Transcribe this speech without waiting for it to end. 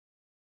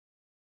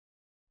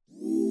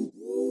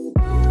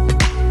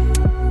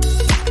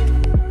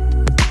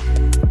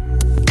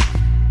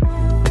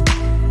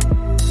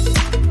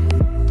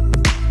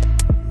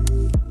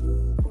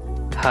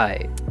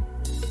Hi,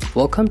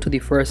 welcome to the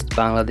first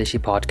Bangladeshi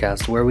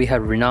podcast where we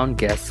have renowned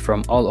guests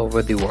from all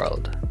over the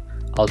world.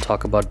 I'll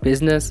talk about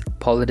business,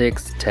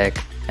 politics, tech,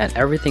 and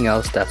everything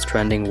else that's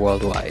trending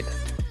worldwide.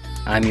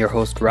 I'm your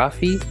host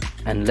Rafi,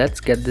 and let's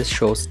get this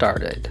show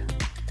started.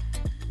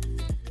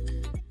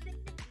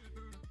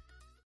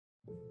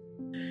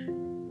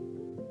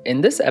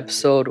 In this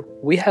episode,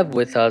 we have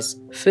with us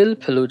Phil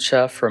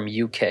Pelucha from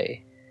UK.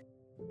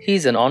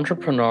 He's an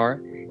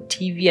entrepreneur,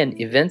 TV and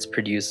events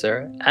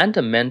producer, and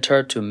a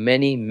mentor to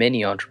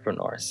many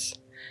entrepreneurs.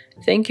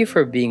 Thank you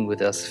for being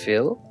with us,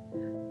 Phil.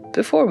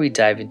 Before we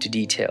dive into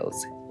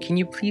details, can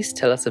you please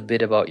tell us a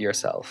bit about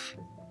yourself?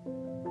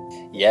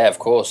 Yeah, of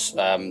course.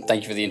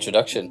 Thank you for the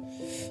introduction.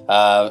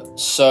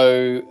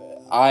 So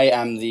I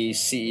am the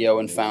CEO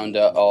and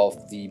founder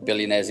of the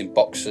Billionaires in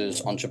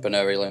Boxers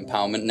Entrepreneurial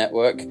Empowerment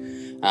Network,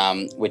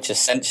 which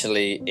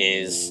essentially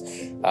is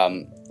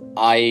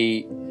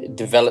I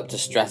developed a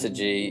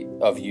strategy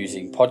of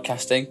using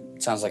podcasting.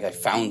 It sounds like I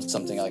found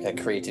something, like I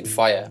created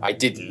fire. I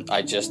didn't.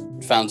 I just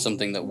found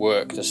something that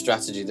worked, a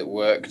strategy that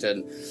worked,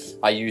 and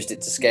I used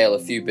it to scale a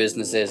few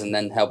businesses and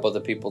then help other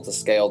people to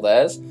scale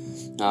theirs.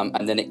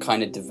 And then it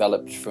kind of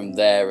developed from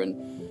there.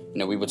 And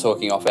we were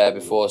talking off air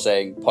before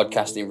saying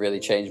podcasting really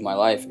changed my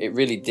life. It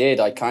really did.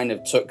 I kind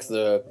of took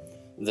the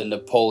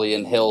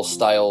Napoleon Hill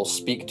style,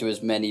 speak to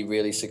as many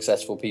really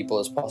successful people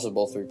as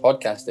possible through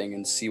podcasting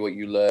and see what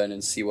you learn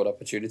and see what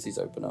opportunities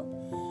open up.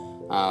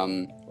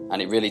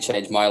 And it really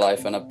changed my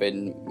life, and I've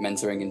been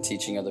mentoring and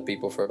teaching other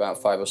people for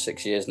about 5 or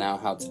 6 years now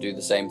how to do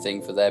the same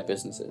thing for their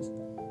businesses.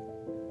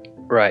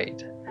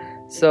 Right.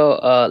 So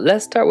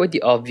let's start with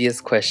the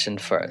obvious question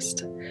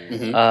first.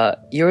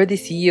 You're the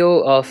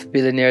CEO of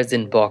Billionaires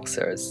in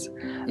Boxers.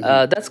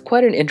 That's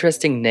quite an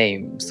interesting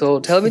name. So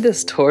tell me the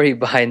story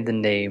behind the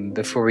name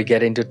before we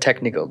get into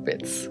technical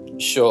bits.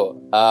 Sure.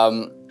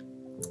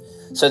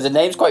 So the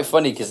name's quite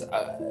funny because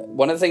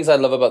one of the things I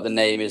love about the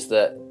name is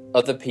that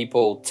other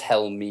people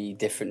tell me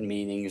different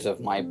meanings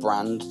of my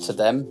brand to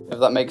them, if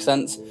that makes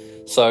sense.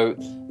 So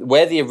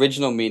where the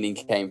original meaning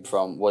came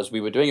from was we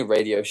were doing a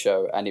radio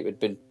show, and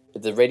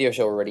the radio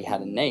show already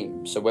had a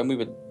name. So when we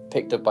were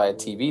picked up by a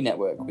TV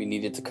network, we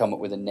needed to come up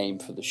with a name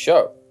for the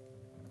show.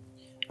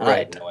 And I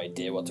had no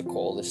idea what to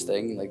call this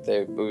thing.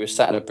 We were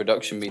sat in a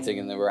production meeting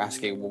and they were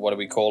asking, well, what are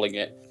we calling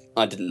it?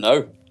 I didn't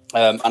know.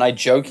 And I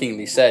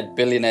jokingly said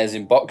Billionaires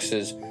in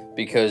Boxers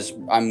because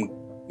I'm,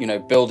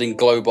 building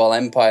global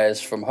empires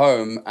from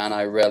home and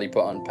I rarely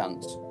put on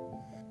pants.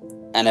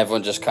 And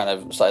everyone just kind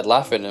of started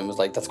laughing and was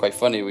like, that's quite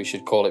funny. We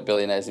should call it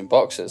Billionaires in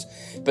Boxers.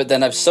 But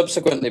then I've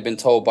subsequently been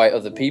told by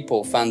other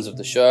people, fans of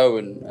the show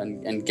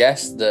and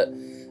guests, that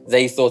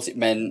they thought it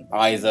meant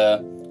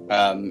either,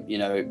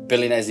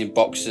 Billionaires in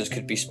Boxers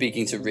could be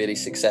speaking to really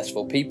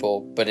successful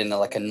people, but in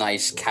a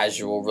nice,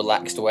 casual,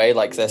 relaxed way,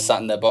 like they're sat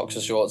in their boxer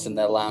shorts in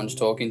their lounge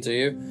talking to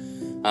you.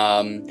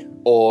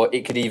 Or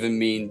it could even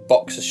mean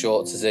boxer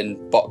shorts as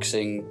in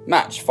boxing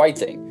match,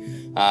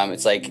 fighting.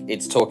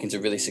 It's talking to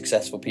really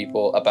successful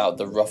people about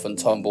the rough and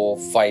tumble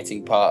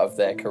fighting part of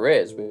their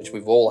careers, which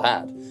we've all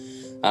had.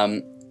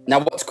 Now,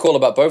 what's cool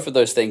about both of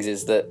those things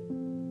is that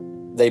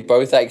they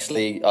both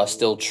actually are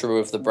still true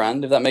of the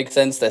brand, if that makes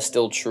sense. They're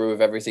still true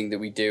of everything that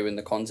we do and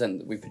the content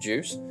that we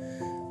produce.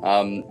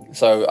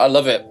 So I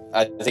love it.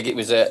 I think it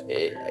was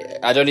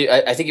I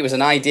think it was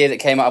an idea that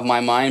came out of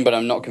my mind, but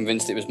I'm not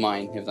convinced it was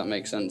mine, if that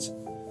makes sense.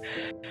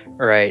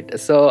 Right.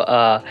 So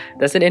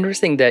that's an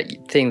interesting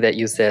thing that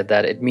you said,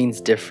 that it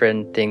means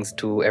different things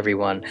to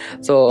everyone.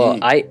 So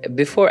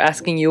before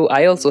asking you,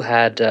 I also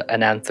had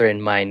an answer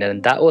in mind,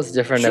 and that was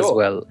different as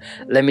well.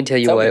 Let me tell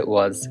you what it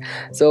was.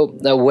 So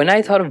when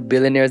I thought of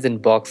Billionaires in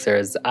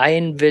Boxers, I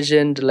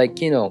envisioned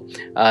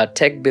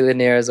tech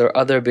billionaires or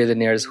other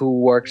billionaires who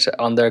worked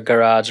on their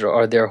garage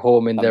or their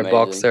home in their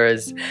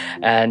boxers,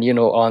 and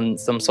on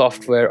some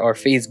software or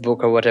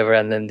Facebook or whatever,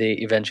 and then they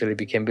eventually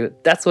became.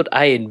 That's what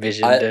I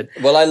envisioned.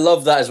 I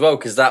love that as well,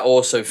 because that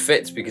also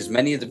fits, because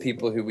many of the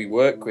people who we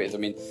work with,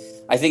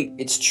 I think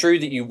it's true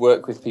that you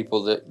work with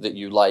people that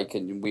you like,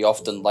 and we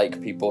often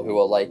like people who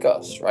are like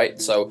us, right?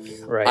 So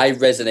I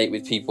resonate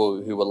with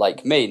people who are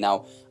like me.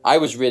 Now, I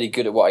was really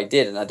good at what I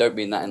did, and I don't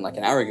mean that in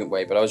an arrogant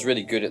way, but I was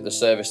really good at the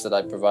service that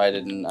I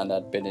provided, and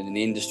I'd been in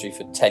the industry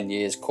for 10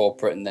 years,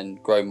 corporate, and then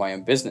grown my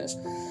own business.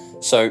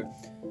 So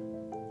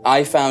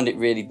I found it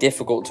really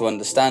difficult to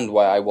understand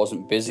why I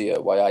wasn't busier,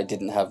 why I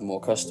didn't have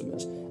more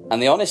customers.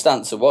 And the honest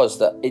answer was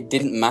that it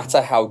didn't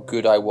matter how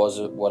good I was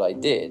at what I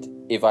did.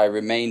 If I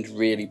remained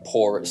really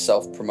poor at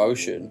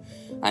self-promotion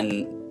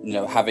and,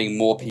 having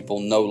more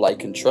people know,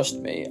 like, and trust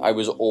me, I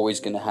was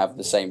always going to have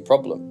the same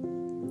problem.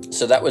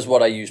 So that was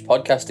what I used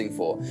podcasting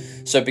for.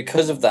 So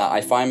because of that,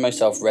 I find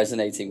myself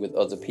resonating with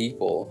other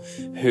people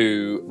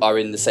who are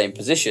in the same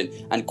position.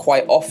 And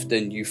quite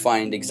often you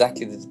find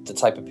exactly the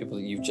type of people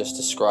that you've just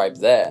described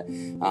there.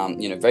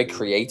 Very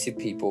creative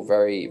people,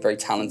 very, very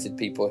talented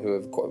people who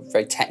are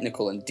very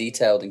technical and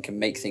detailed and can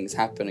make things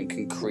happen and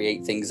can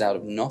create things out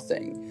of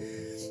nothing.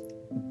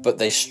 But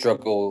they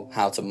struggle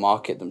how to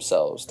market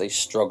themselves. They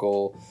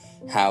struggle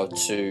how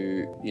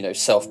to,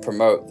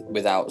 self-promote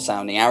without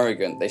sounding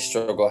arrogant. They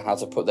struggle how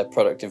to put their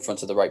product in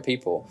front of the right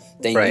people.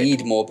 They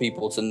need more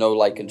people to know,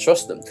 like, and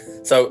trust them.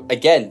 So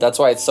again, that's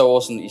why it's so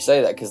awesome that you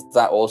say that, because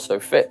that also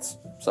fits.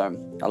 So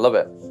I love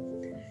it.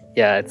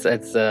 Yeah, it's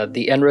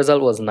the end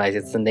result was nice.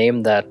 It's a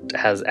name that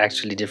has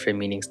actually different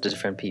meanings to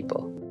different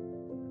people.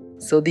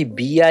 So the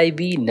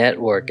BIB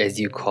network, as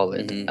you call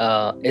it,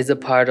 is a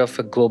part of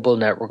a global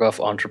network of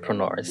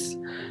entrepreneurs.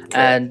 Correct.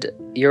 And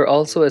you're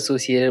also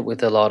associated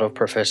with a lot of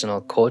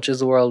professional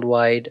coaches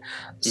worldwide.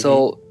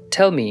 So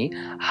tell me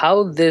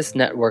how this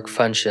network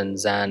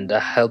functions and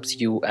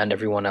helps you and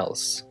everyone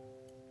else.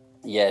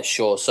 Yeah,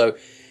 sure. So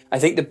I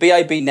think the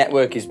BIB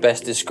network is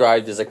best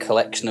described as a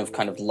collection of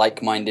kind of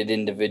like-minded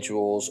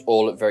individuals,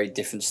 all at very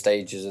different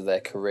stages of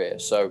their career.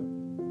 So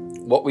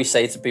what we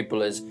say to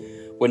people is,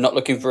 we're not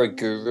looking for a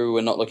guru. We're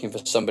not looking for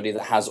somebody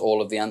that has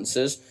all of the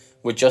answers.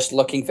 We're just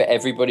looking for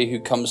everybody who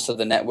comes to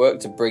the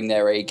network to bring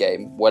their A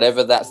game.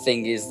 Whatever that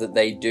thing is that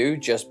they do,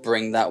 just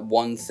bring that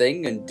one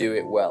thing and do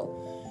it well.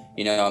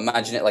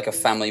 Imagine it like a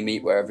family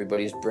meet where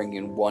everybody's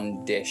bringing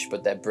one dish,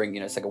 but they're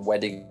bringing, it's like a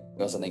wedding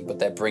or something, but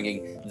they're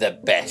bringing the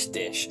best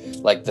dish,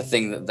 like the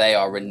thing that they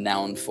are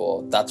renowned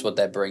for. That's what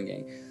they're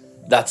bringing.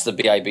 That's the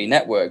BIB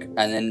network.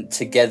 And then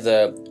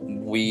together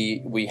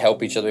we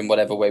help each other in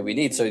whatever way we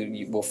need. So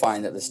you will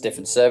find that there's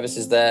different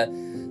services there.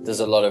 There's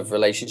a lot of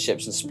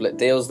relationships and split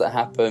deals that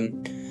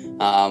happen.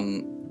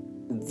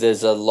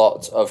 There's a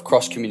lot of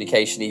cross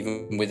communication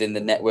even within the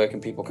network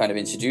and people kind of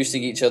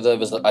introducing each other.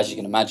 As you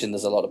can imagine,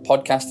 there's a lot of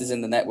podcasters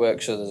in the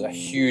network. So there's a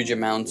huge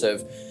amount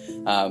of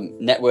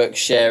network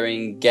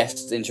sharing,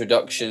 guest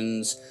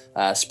introductions,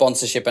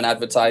 sponsorship and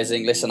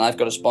advertising. Listen, I've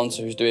got a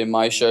sponsor who's doing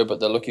my show, but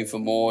they're looking for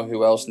more.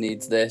 Who else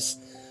needs this?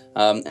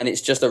 And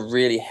it's just a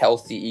really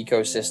healthy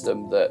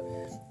ecosystem that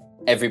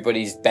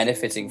everybody's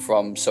benefiting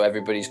from. So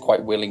everybody's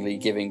quite willingly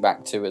giving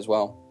back to as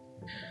well.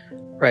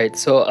 Right.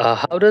 So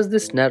how does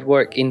this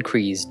network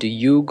increase? Do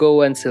you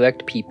go and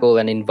select people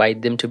and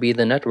invite them to be in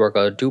the network,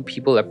 or do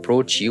people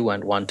approach you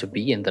and want to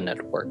be in the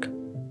network?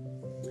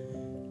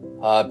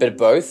 A bit of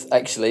both,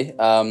 actually.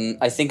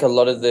 I think a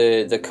lot of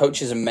the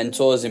coaches and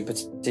mentors in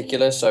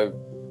particular. So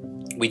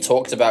we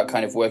talked about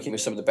kind of working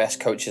with some of the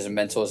best coaches and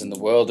mentors in the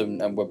world,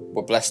 and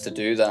we're blessed to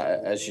do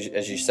that, as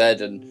you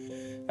said. And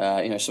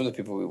some of the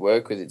people we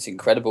work with, it's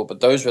incredible. But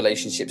those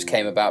relationships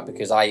came about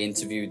because I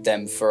interviewed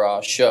them for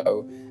our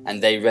show,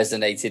 and they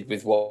resonated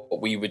with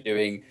what we were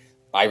doing.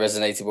 I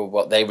resonated with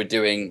what they were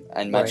doing,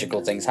 and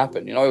magical things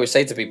happen. I always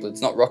say to people,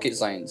 it's not rocket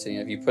science.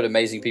 If you put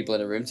amazing people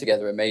in a room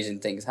together, amazing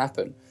things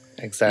happen.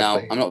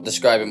 Exactly. Now, I'm not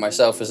describing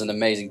myself as an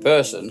amazing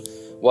person.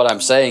 What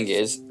I'm saying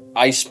is,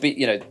 I speak,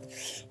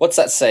 what's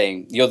that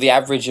saying? You're the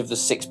average of the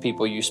 6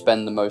 people you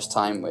spend the most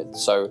time with.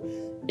 So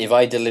if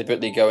I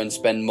deliberately go and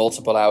spend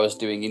multiple hours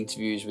doing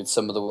interviews with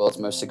some of the world's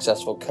most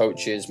successful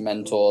coaches,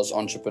 mentors,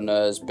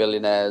 entrepreneurs,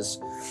 billionaires,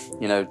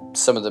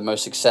 some of the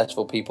most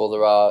successful people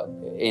there are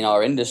in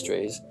our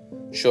industries,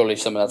 surely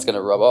some of that's going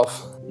to rub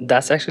off.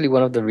 That's actually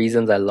one of the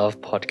reasons I love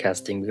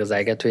podcasting, because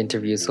I get to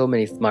interview so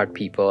many smart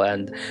people,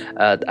 and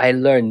I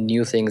learn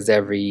new things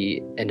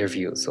every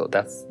interview. So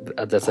that's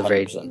a 100%.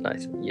 Very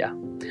nice. Yeah.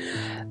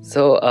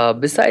 So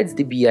besides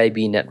the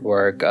BIB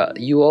network,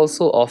 you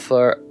also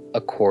offer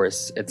a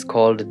course. It's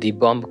called the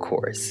Bump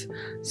course.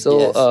 So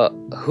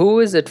yes. Who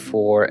is it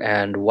for,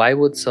 and why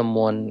would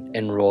someone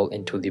enroll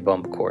into the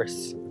Bump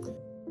course?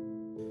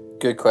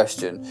 Good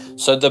question.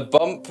 So the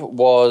Bump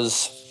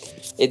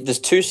there's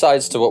 2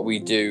 sides to what we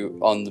do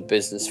on the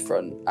business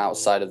front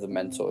outside of the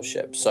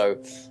mentorship.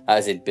 So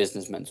as in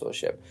business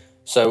mentorship.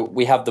 So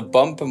we have the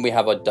Bump and we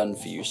have our Done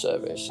For You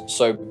service.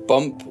 So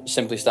Bump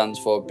simply stands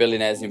for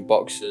Billionaires in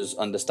Boxers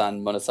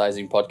Understand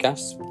Monetizing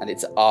Podcasts. And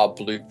it's our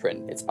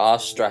blueprint. It's our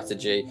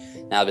strategy.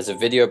 Now there's a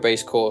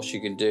video-based course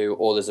you can do,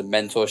 or there's a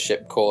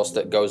mentorship course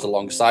that goes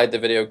alongside the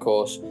video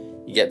course.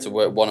 You get to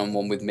work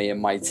one-on-one with me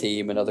and my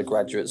team and other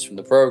graduates from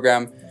the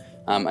program.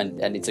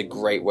 And it's a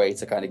great way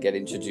to kind of get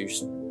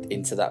introduced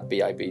into that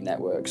BIB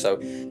network. So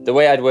the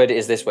way I'd word it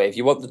is this way: if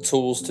you want the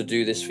tools to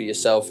do this for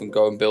yourself and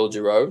go and build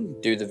your own,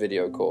 do the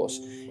video course.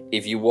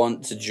 If you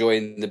want to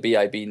join the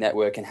BIB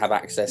network and have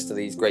access to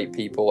these great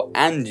people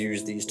and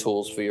use these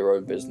tools for your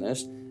own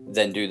business,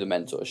 then do the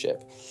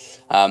mentorship.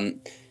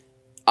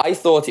 I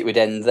thought it would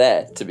end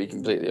there, to be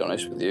completely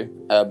honest with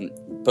you.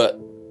 But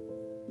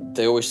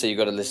they always say you've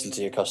got to listen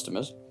to your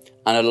customers.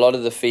 And a lot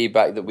of the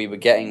feedback that we were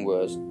getting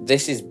was,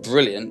 this is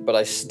brilliant, but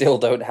I still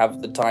don't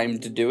have the time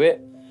to do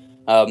it.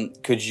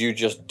 Could you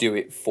just do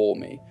it for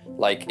me?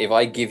 Like, if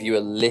I give you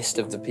a list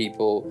of the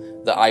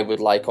people that I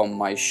would like on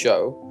my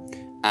show,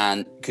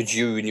 and could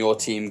you and your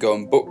team go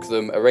and book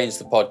them, arrange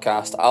the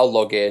podcast, I'll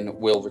log in,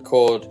 we'll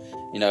record,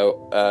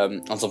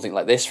 on something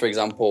like this, for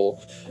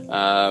example,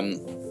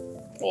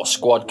 or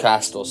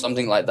Squadcast or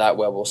something like that,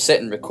 where we'll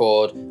sit and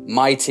record.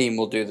 My team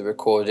will do the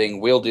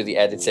recording, we'll do the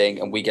editing,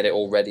 and we get it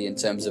all ready in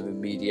terms of a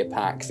media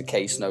pack, the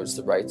case notes,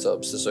 the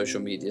write-ups, the social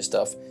media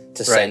stuff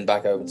to send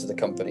back over to the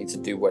company to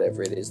do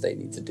whatever it is they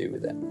need to do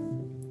with it.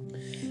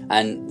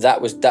 And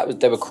that was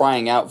they were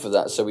crying out for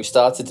that, so we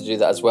started to do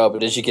that as well.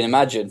 But as you can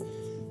imagine,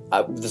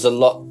 there's a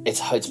lot.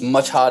 It's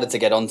much harder to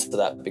get onto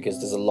that because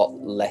there's a lot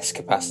less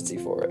capacity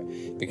for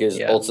it. Because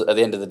also at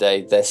the end of the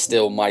day, they're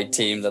still my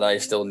team that I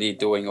still need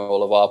doing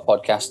all of our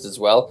podcasts as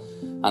well.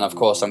 And of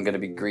course, I'm going to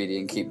be greedy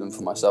and keep them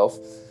for myself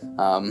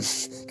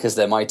because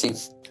they're my team.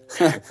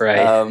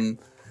 Right.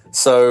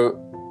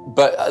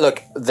 But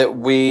look, that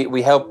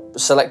we help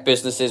select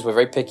businesses. We're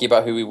very picky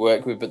about who we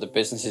work with, but the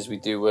businesses we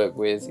do work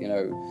with,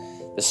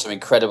 there's some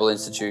incredible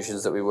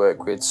institutions that we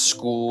work with: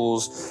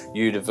 schools,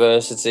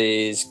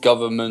 universities,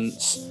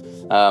 governments,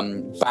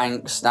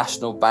 banks,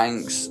 national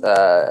banks,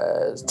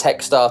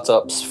 tech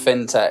startups,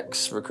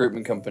 fintechs,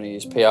 recruitment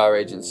companies, PR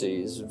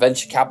agencies,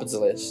 venture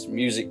capitalists,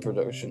 music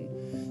production.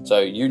 So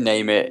you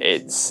name it,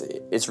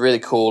 it's really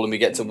cool, and we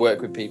get to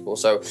work with people.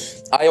 So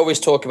I always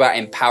talk about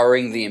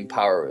empowering the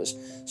empowerers.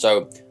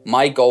 So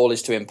my goal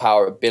is to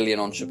empower 1 billion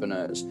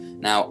entrepreneurs.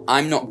 Now,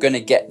 I'm not going to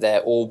get there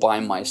all by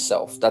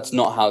myself. That's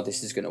not how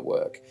this is going to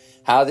work.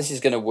 How this is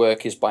going to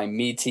work is by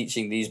me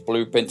teaching these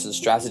blueprints and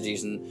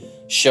strategies and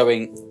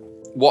showing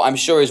what I'm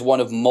sure is one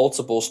of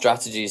multiple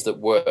strategies that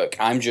work.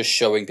 I'm just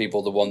showing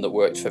people the one that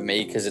worked for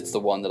me because it's the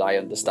one that I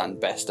understand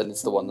best, and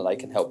it's the one that I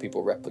can help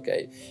people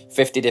replicate.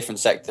 50 different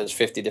sectors,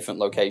 50 different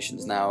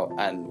locations now,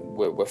 and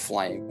we're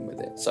flying with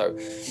it. So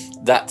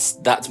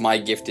that's my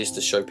gift, is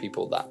to show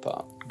people that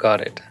part. Got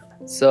it.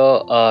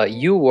 So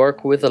you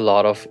work with a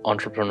lot of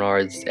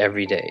entrepreneurs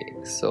every day.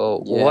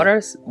 So what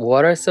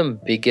are some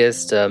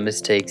biggest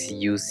mistakes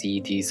you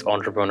see these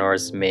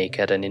entrepreneurs make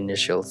at an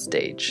initial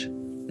stage?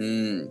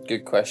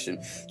 Good question.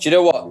 Do you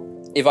know what?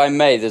 If I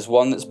may, there's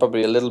one that's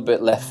probably a little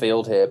bit left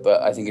field here,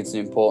 but I think it's an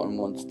important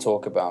one to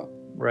talk about.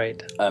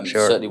 Right.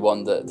 Sure. Certainly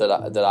one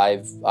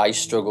that I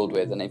struggled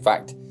with, and in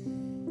fact,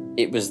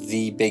 it was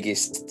the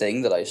biggest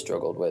thing that I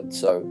struggled with.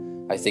 So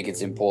I think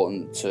it's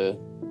important to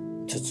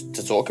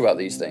talk about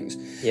these things.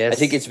 Yes. I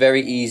think it's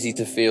very easy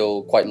to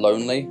feel quite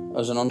lonely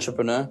as an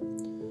entrepreneur.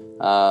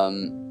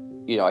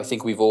 I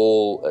think we've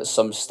all at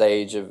some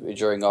stage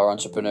during our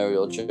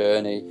entrepreneurial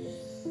journey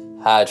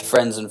had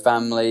friends and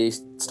family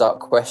start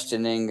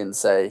questioning and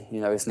say,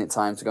 isn't it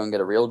time to go and get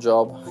a real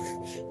job?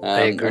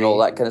 I agree. And all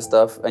that kind of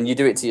stuff. And you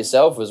do it to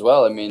yourself as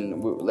well. I mean,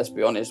 let's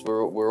be honest,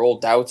 we're all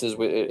doubters.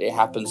 It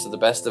happens to the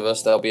best of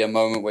us. There'll be a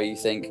moment where you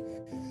think,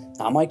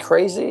 am I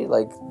crazy?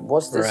 Like,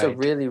 was this a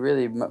really,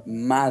 really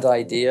mad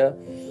idea?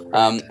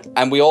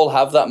 And we all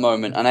have that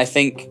moment. And I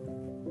think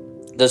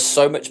there's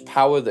so much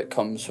power that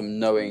comes from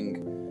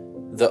knowing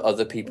that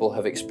other people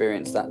have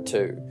experienced that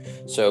too.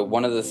 So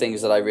one of the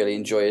things that I really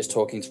enjoy is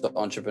talking to the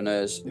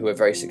entrepreneurs who are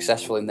very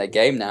successful in their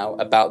game now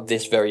about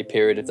this very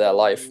period of their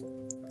life.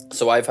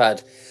 So I've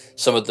had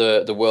some of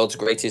the world's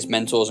greatest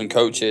mentors and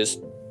coaches,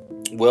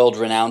 world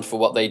renowned for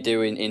what they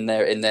do in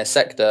their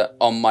sector,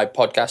 on my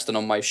podcast and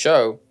on my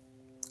show,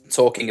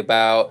 talking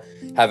about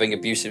having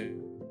abusive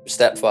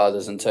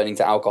stepfathers and turning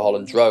to alcohol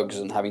and drugs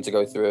and having to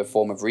go through a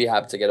form of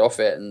rehab to get off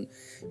it, and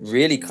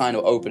really kind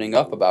of opening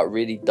up about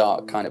really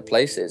dark kind of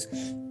places,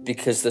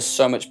 because there's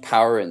so much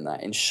power in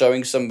that, in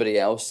showing somebody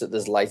else that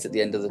there's light at the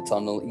end of the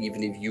tunnel,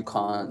 even if you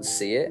can't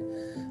see it.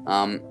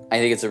 I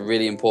think it's a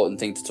really important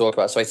thing to talk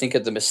about. So I think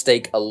the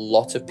mistake a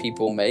lot of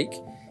people make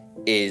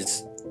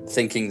is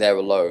thinking they're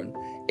alone.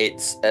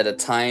 It's at a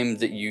time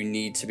that you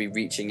need to be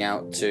reaching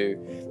out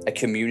to a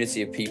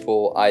community of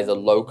people, either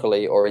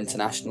locally or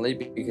internationally,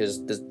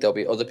 because there'll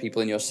be other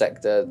people in your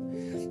sector.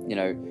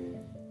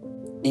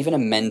 Even a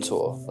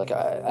mentor, like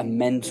a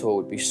mentor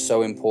would be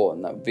so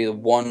important. That would be the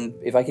one,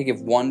 if I could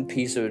give one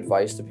piece of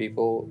advice to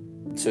people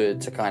to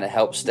kind of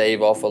help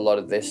stave off a lot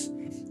of this,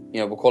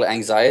 we'll call it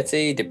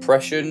anxiety,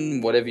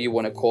 depression, whatever you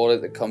want to call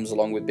it, that comes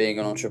along with being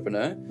an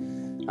entrepreneur.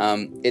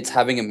 It's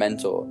having a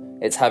mentor.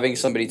 It's having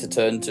somebody to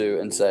turn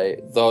to and say,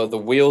 the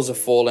wheels are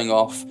falling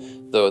off,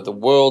 the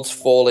world's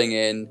falling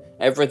in,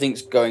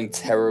 everything's going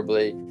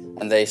terribly,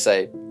 and they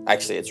say,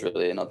 actually, it's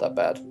really not that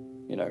bad.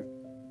 Here's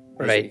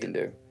what you can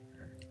do.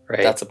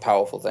 Right. That's a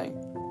powerful thing.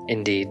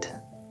 Indeed.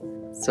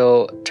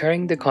 So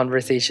turning the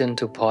conversation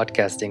to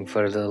podcasting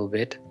for a little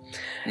bit,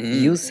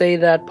 you say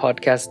that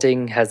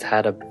podcasting has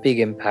had a big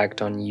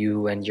impact on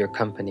you and your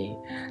company.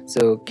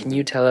 So can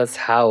you tell us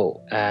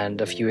how, and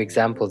a few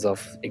examples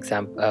of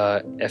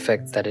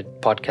effects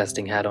that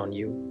podcasting had on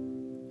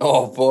you?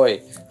 Oh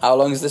boy, how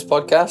long is this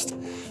podcast?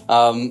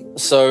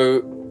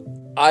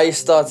 So I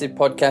started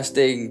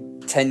podcasting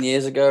 10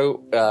 years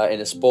ago in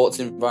a sports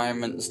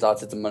environment and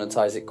started to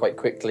monetize it quite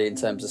quickly in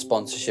terms of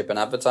sponsorship and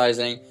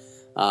advertising.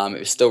 It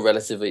was still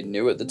relatively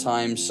new at the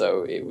time,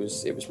 so it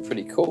was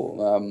pretty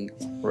cool.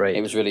 Right.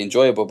 It was really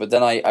enjoyable. But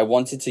then I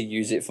wanted to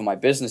use it for my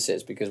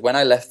businesses, because when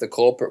I left the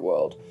corporate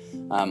world,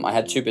 I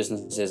had two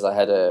businesses. I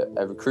had a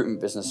recruitment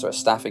business, or a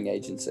staffing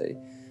agency,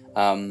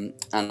 and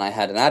I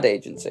had an ad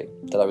agency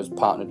that I was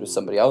partnered with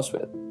somebody else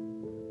with.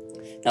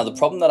 Now, the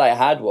problem that I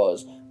had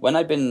was, when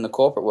I'd been in the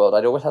corporate world,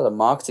 I'd always had a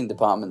marketing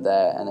department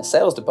there and a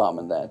sales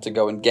department there to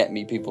go and get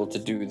me people to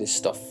do this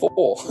stuff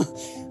for.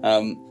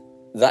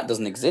 That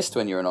doesn't exist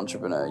when you're an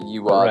entrepreneur.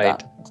 You are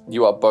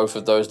you are both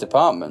of those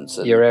departments.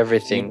 You're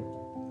everything.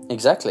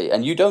 Exactly.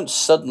 And you don't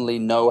suddenly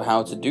know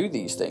how to do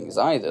these things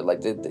either.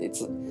 Like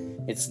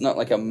it's It's not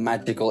like a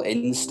magical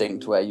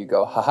instinct where you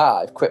go, haha,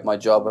 I've quit my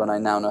job and I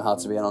now know how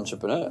to be an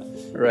entrepreneur.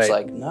 Right. It's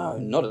like, no,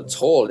 not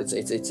at all. It's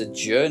a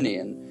journey,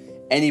 and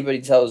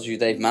anybody tells you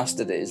they've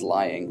mastered it is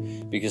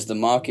lying, because the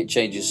market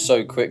changes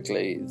so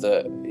quickly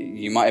that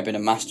you might have been a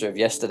master of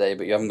yesterday,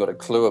 but you haven't got a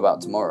clue about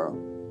tomorrow.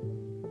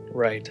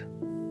 Right.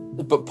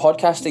 But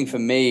podcasting for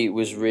me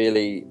was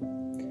really,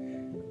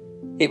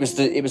 it was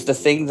the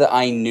thing that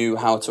I knew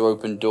how to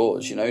open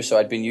doors, you know. So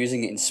I'd been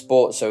using it in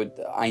sport, so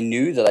I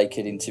knew that I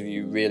could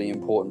interview really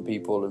important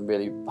people and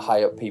really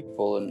high up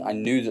people, and I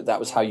knew that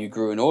was how you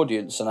grew an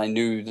audience, and I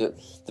knew that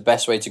the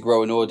best way to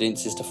grow an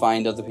audience is to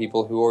find other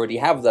people who already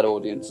have that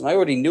audience, and I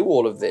already knew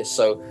all of this.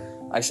 So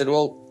I said,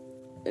 well,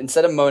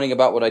 instead of moaning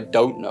about what I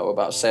don't know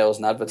about sales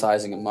and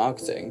advertising and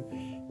marketing,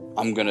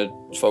 I'm going to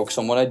focus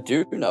on what I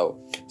do know.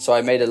 So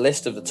I made a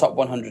list of the top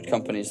 100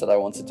 companies that I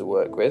wanted to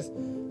work with,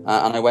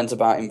 and I went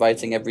about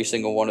inviting every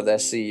single one of their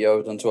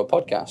CEOs onto a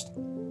podcast.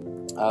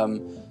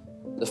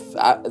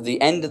 At the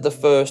end of the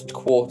first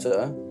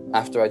quarter,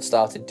 after I'd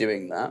started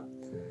doing that,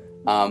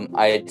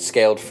 I had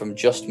scaled from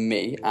just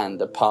me and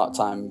a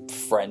part-time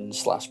friend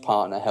 /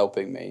 partner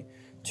helping me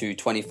to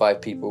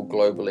 25 people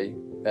globally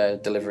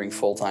delivering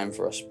full-time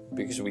for us,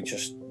 because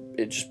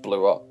it just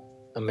blew up.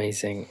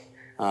 Amazing.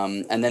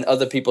 And then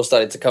other people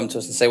started to come to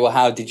us and say, well,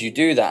 how did you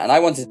do that? And I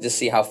wanted to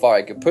see how far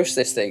I could push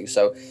this thing.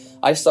 So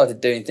I started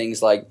doing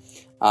things like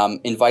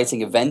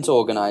inviting event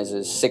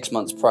organizers 6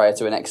 months prior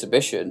to an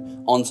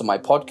exhibition onto my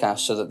podcast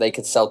so that they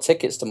could sell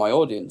tickets to my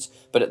audience.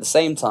 But at the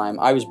same time,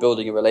 I was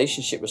building a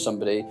relationship with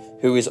somebody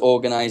who is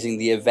organizing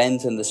the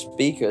event and the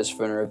speakers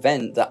for an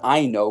event that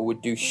I know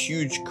would do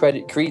huge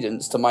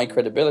credence to my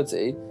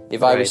credibility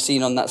if I was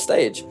seen on that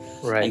stage.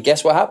 Right. And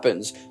guess what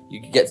happens?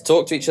 You get to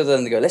talk to each other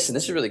and they go, listen,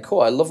 this is really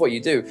cool. I love what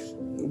you do.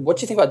 What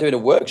do you think about doing a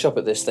workshop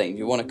at this thing? Do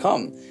you want to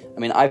come? I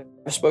mean, I've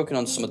spoken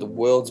on some of the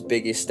world's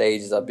biggest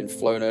stages. I've been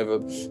flown over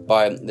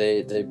by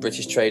the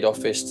British Trade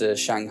Office to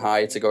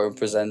Shanghai to go and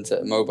present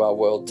at a Mobile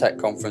World Tech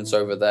Conference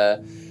over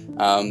there.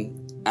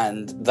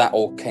 And that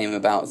all came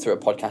about through a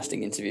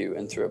podcasting interview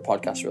and through a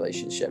podcast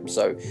relationship.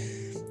 So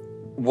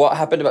what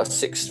happened about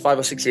 5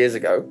 or 6 years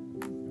ago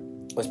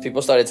was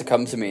people started to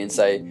come to me and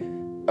say,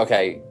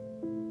 okay,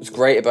 it's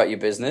great about your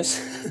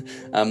business,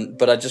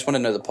 but I just want to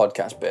know the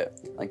podcast bit.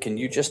 Like, can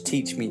you just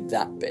teach me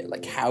that bit?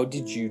 Like, how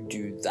did you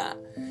do that?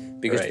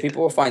 Because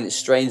people will find it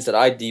strange that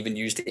I'd even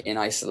used it in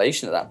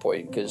isolation at that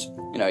point. Because,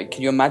 you know,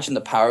 can you imagine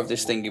the power of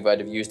this thing if I'd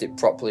have used it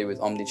properly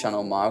with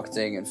omni-channel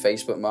marketing and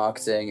Facebook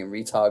marketing and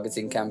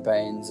retargeting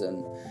campaigns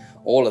and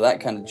all of that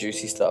kind of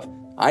juicy stuff?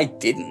 I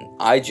didn't.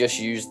 I just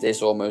used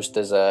this almost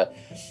as a,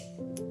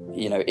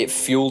 you know, it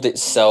fueled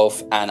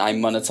itself, and I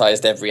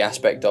monetized every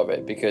aspect of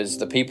it, because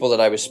the people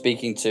that I was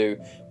speaking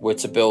to were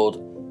to build,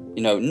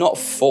 you know, not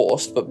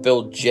forced, but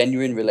build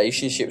genuine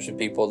relationships with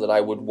people that I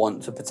would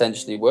want to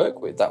potentially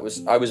work with. I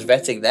was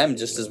vetting them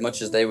just as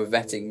much as they were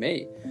vetting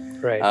me.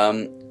 Right.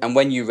 And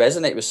when you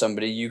resonate with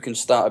somebody, you can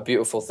start a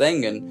beautiful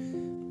thing.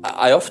 And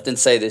I often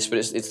say this, but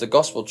it's the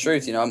gospel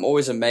truth. You know, I'm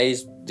always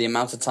amazed the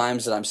amount of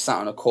times that I'm sat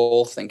on a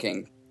call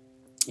thinking,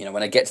 you know,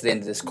 when I get to the end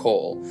of this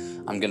call,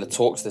 I'm going to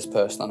talk to this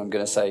person and I'm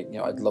going to say, you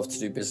know, I'd love to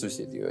do business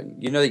with you.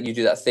 And you know that you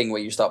do that thing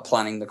where you start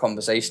planning the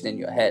conversation in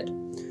your head.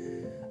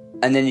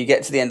 And then you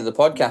get to the end of the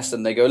podcast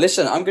and they go,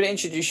 listen, I'm going to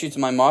introduce you to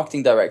my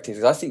marketing director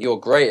because I think you're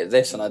great at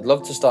this and I'd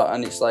love to start.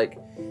 And it's like,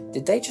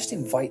 did they just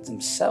invite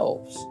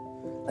themselves?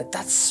 Like,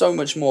 that's so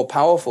much more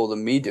powerful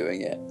than me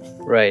doing it.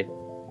 Right.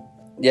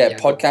 Yeah,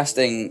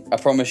 podcasting, I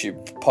promise you,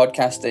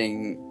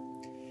 podcasting,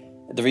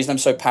 the reason I'm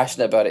so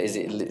passionate about it is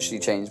it literally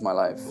changed my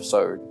life.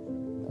 So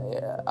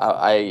yeah,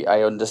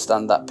 I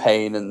understand that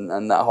pain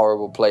and that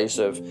horrible place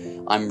of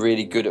I'm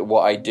really good at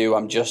what I do.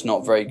 I'm just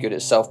not very good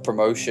at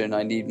self-promotion.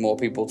 I need more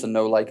people to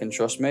know, like, and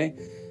trust me.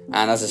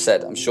 And as I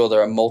said, I'm sure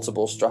there are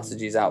multiple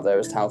strategies out there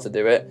as to how to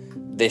do it.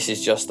 This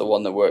is just the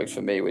one that worked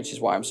for me, which is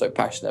why I'm so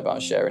passionate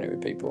about sharing it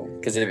with people.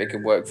 Because if it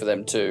can work for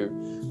them too,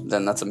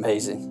 then that's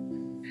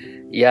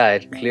amazing. Yeah,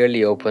 it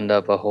clearly opened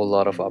up a whole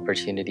lot of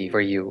opportunity for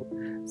you.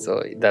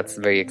 So that's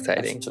very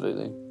exciting.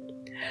 Absolutely.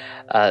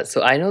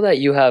 So I know that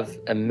you have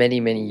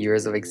many, many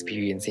years of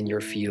experience in your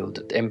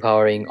field,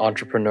 empowering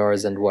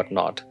entrepreneurs and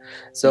whatnot.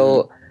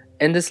 So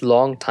in this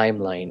long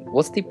timeline,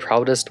 what's the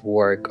proudest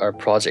work or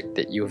project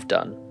that you've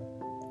done?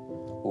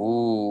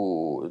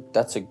 Ooh,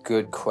 that's a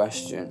good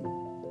question.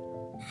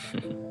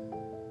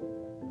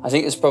 I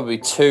think there's probably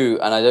two,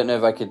 and I don't know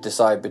if I could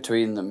decide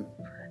between them.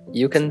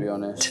 You can be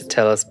honest.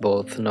 Tell us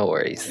both, no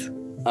worries.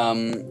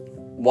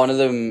 One of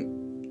them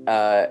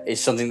is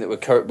something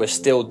that we're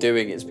still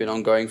doing. It's been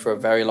ongoing for a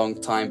very long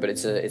time, but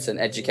it's an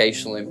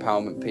educational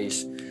empowerment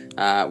piece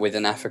with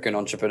an African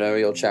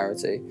entrepreneurial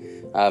charity.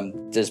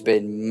 There's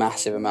been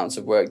massive amounts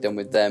of work done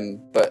with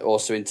them, but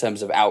also in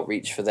terms of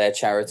outreach for their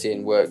charity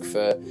and work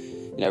for,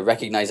 you know,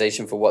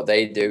 recognition for what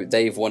they do.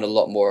 They've won a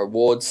lot more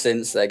awards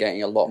since. They're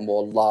getting a lot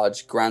more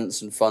large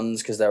grants and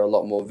funds because they're a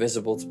lot more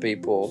visible to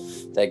people.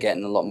 They're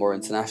getting a lot more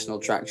international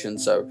traction.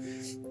 So,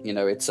 you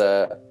know, it's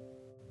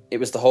it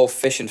was the whole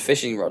fish and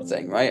fishing rod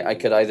thing, right? I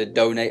could either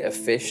donate a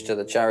fish to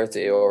the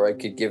charity, or I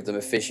could give them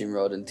a fishing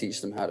rod and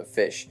teach them how to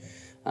fish.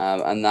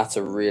 And that's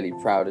a really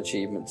proud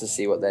achievement to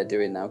see what they're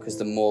doing now, because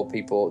the more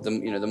people,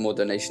 the more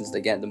donations they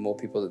get, the more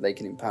people that they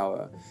can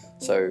empower.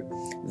 So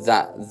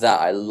that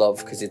I love,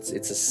 because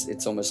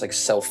it's almost like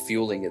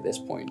self-fueling at this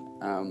point.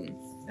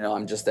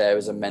 I'm just there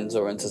as a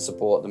mentor and to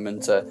support them and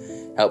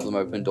to help them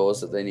open doors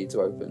that they need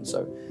to open.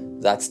 So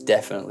that's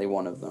definitely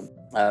one of them.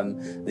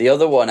 The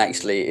other one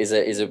actually is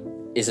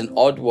an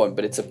odd one,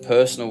 but it's a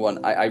personal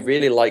one. I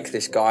really like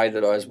this guy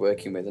that I was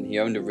working with, and he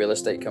owned a real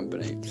estate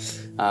company.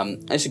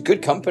 And it's a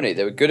good company.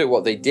 They were good at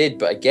what they did,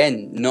 but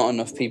again, not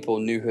enough people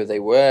knew who they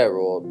were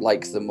or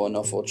liked them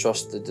enough or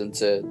trusted them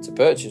to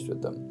purchase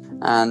with them.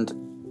 And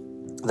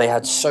they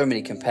had so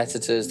many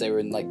competitors. They were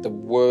in like the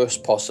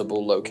worst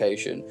possible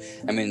location.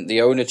 I mean,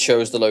 the owner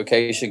chose the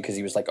location because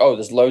he was like, oh,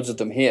 there's loads of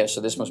them here,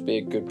 so this must be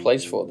a good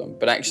place for them.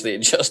 But actually,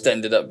 it just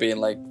ended up being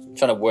like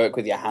trying to work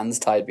with your hands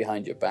tied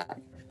behind your back.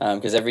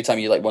 Because every time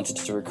you like wanted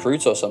to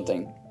recruit or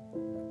something,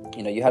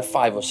 you had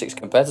 5 or 6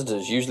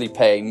 competitors, usually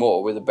paying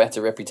more with a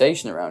better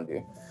reputation around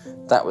you.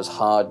 That was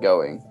hard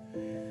going.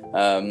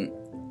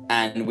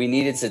 And we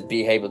needed to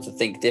be able to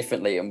think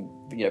differently. And,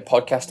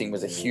 podcasting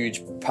was a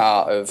huge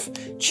part of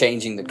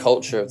changing the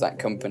culture of that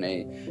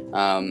company,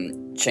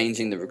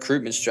 changing the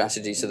recruitment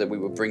strategy so that we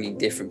were bringing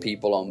different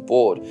people on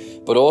board.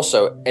 But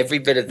also, every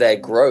bit of their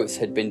growth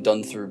had been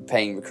done through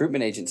paying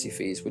recruitment agency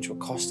fees, which were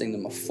costing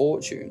them a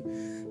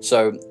fortune.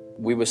 So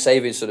we were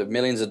saving sort of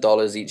millions of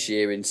dollars each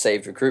year in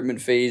saved recruitment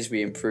fees.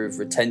 We improved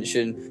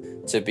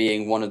retention to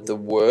being one of the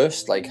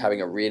worst, like having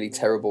a really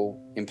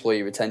terrible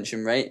employee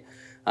retention rate,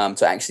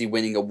 to actually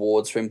winning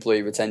awards for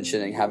employee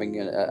retention and having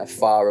a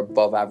far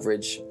above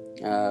average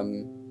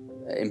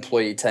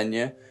employee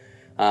tenure.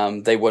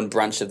 They won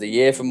Branch of the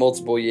Year for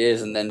multiple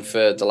years, and then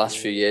for the last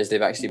few years,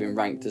 they've actually been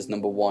ranked as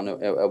number 1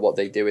 at what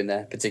they do in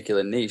their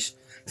particular niche.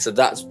 So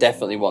that's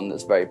definitely one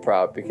that's very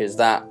proud, because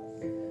that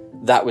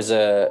was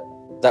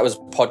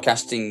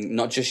podcasting,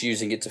 not just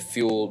using it to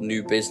fuel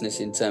new business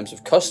in terms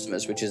of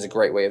customers, which is a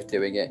great way of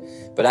doing it,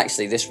 but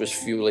actually this was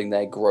fueling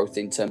their growth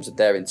in terms of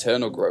their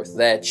internal growth.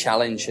 Their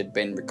challenge had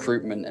been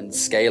recruitment and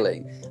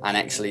scaling, and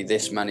actually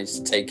this managed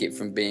to take it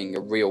from being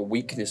a real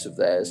weakness of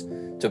theirs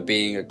to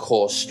being a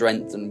core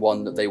strength, and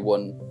one that they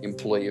won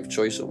Employee of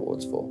Choice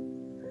awards for.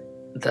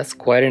 That's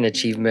quite an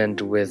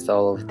achievement with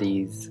all of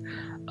these.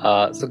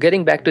 So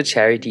getting back to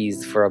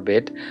charities for a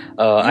bit,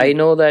 I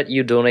know that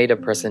you donate a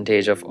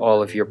percentage of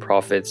all of your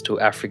profits to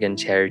African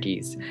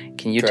charities.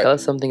 Can you Correct. tell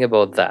us something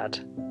about that?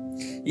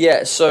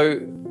 Yeah, so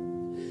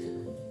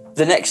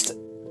the next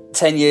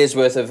 10 years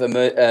worth of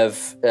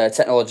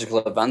technological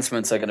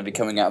advancements are going to be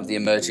coming out of the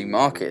emerging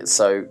markets.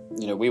 So,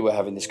 we were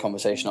having this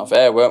conversation off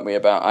air, weren't we,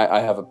 about I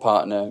have a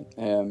partner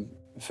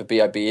for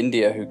BIB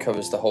India who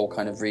covers the whole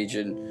kind of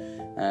region,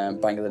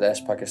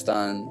 Bangladesh,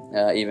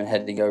 Pakistan, even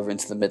heading over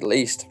into the Middle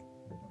East.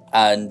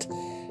 And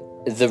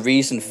the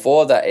reason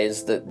for that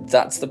is that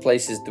that's the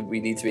places that we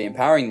need to be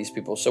empowering these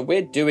people. So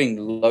we're doing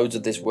loads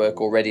of this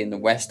work already in the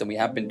West, and we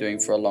have been doing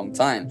for a long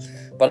time.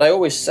 But I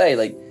always say,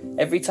 like,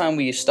 every time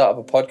we start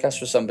up a podcast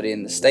for somebody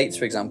in the States,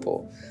 for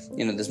example,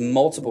 there's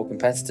multiple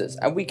competitors,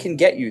 and we can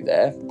get you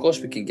there. Of course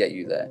we can get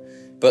you there.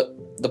 But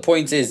the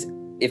point is,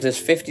 if there's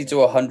 50 to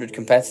 100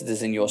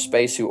 competitors in your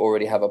space who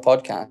already have a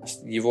podcast,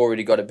 you've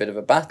already got a bit of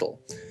a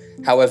battle.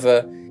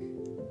 However,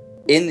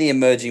 in the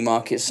emerging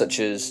markets such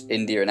as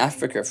India and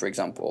Africa, for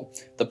example,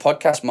 the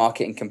podcast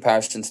market in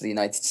comparison to the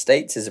United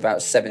States is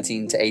about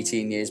 17 to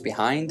 18 years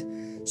behind.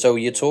 So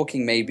you're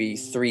talking maybe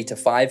 3 to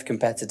 5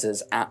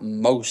 competitors at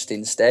most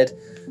instead.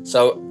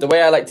 So the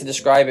way I like to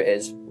describe it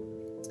is,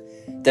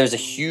 there's a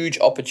huge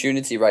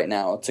opportunity right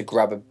now to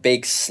grab a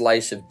big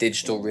slice of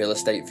digital real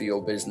estate for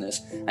your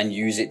business and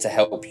use it to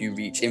help you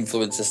reach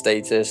influencer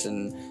status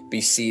and be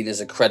seen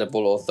as a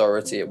credible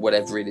authority at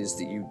whatever it is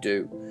that you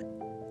do.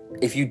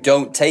 If you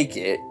don't take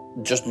it,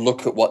 just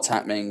look at what's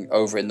happening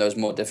over in those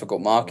more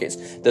difficult markets.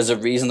 There's a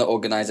reason that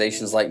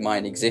organizations like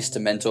mine exist to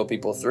mentor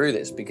people through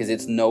this, because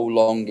it's no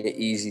longer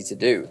easy to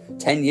do.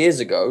 10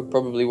 years ago,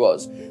 probably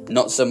was.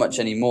 Not so much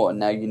anymore.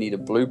 Now you need a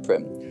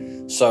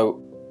blueprint.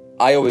 So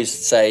I always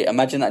say,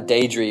 imagine that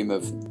daydream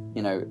of,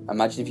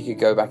 imagine if you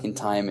could go back in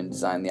time and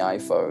design the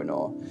iPhone,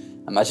 or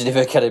imagine if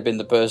I could have been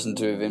the person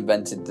to have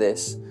invented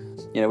this.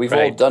 We've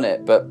all done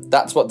it, but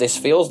that's what this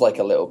feels like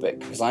a little bit,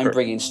 because I'm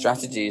bringing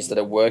strategies that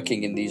are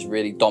working in these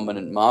really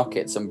dominant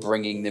markets and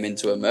bringing them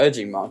into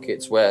emerging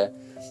markets where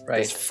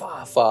there's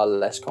far, far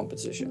less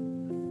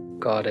competition.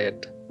 Got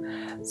it.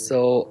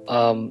 So,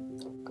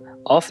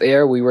 off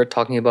air, we were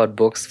talking about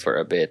books for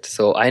a bit.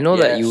 So I know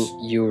that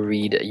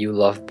you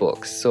love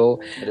books. So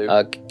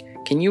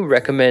can you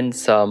recommend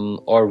some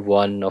or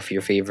one of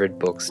your favorite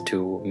books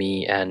to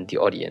me and the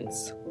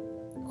audience?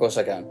 Of course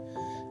I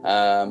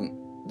can.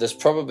 There's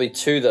probably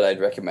 2 that I'd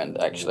recommend,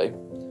 actually.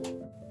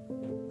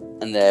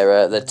 And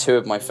they're 2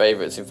 of my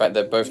favorites. In fact,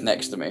 they're both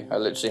next to me. I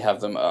literally have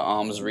them at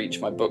arm's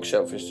reach. My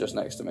bookshelf is just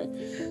next to me.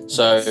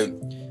 So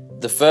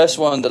the first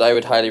one that I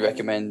would highly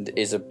recommend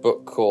is a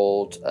book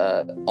called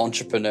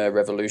Entrepreneur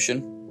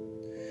Revolution.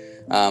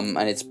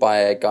 and it's by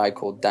a guy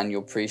called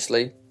Daniel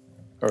Priestley.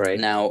 All right.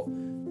 Now,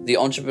 the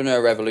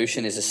Entrepreneur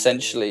Revolution is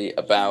essentially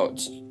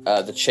about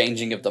the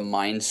changing of the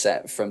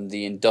mindset from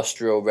the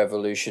Industrial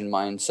Revolution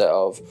mindset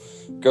of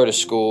go to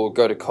school,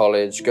 go to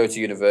college, go to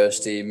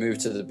university, move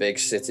to the big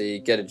city,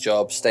 get a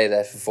job, stay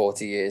there for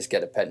 40 years,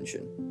 get a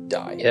pension,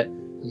 die. Yeah.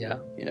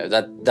 You know,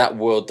 that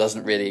world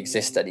doesn't really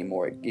exist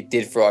anymore. It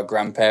did for our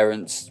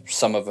grandparents.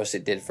 Some of us,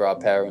 it did for our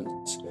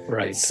parents.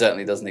 Right. It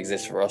certainly doesn't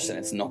exist for us, and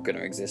it's not going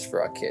to exist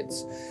for our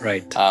kids.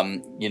 Right.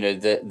 You know,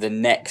 the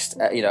next,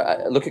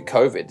 look at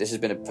COVID. This has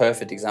been a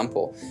perfect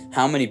example.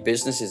 How many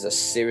businesses are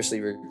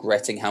seriously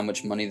regretting how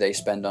much money they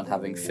spend on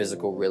having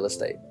physical real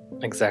estate?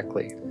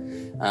 Exactly.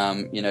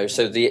 You know,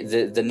 so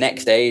the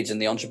next age and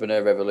the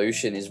Entrepreneur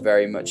Revolution is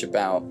very much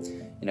about,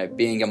 you know,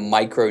 being a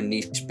micro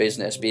niche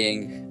business,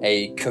 being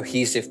a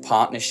cohesive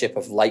partnership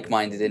of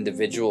like-minded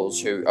individuals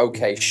who,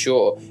 okay,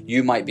 sure,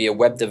 you might be a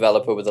web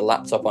developer with a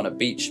laptop on a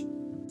beach,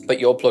 but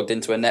you're plugged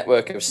into a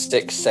network of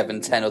 6,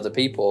 7, 10 other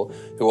people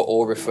who are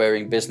all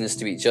referring business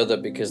to each other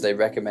because they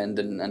recommend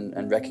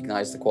and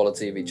recognize the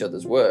quality of each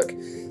other's work.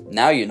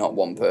 Now you're not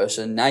one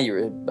person. Now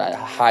you're a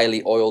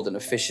highly oiled and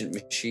efficient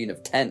machine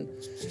of 10.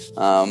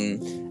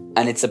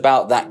 And it's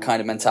about that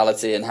kind of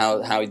mentality and how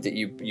that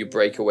you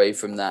break away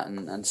from that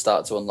and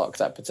start to unlock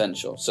that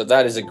potential. So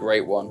that is a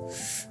great one.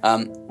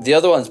 The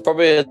other one's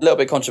probably a little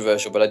bit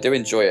controversial, but I do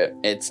enjoy it.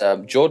 It's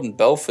Jordan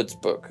Belfort's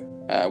book,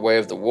 Way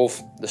of the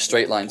Wolf, The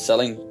Straight Line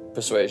Selling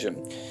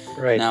Persuasion.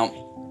 Right.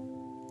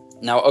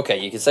 Now, okay,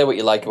 you can say what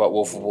you like about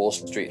Wolf of Wall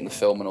Street and the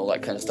film and all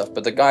that kind of stuff,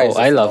 but the guy is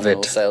a I love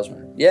phenomenal it.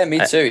 salesman. Yeah,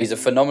 me too. He's a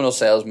phenomenal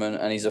salesman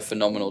and he's a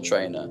phenomenal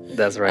trainer.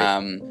 That's right.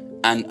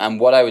 And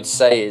what I would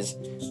say is,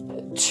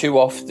 too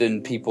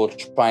often people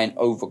try and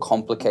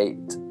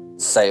overcomplicate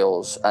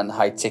sales and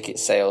high ticket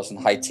sales and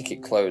high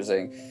ticket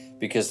closing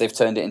because they've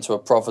turned it into a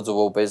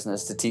profitable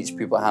business to teach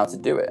people how to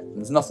do it.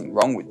 There's nothing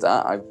wrong with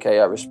that.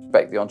 Okay, I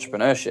respect the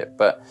entrepreneurship,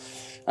 but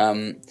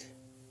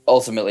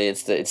ultimately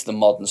it's the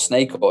modern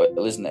snake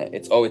oil, isn't it?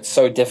 It's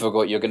so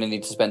difficult, you're going to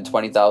need to spend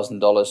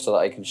 $20,000 so that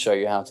I can show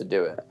you how to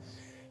do it.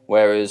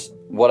 Whereas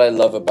what I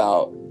love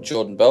about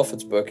Jordan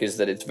Belfort's book is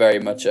that it's very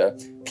much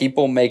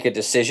people make a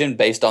decision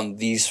based on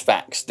these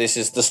facts. This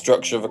is the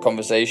structure of a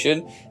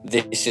conversation.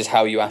 This is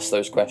how you ask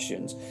those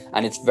questions.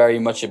 And it's very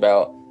much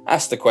about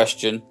ask the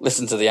question,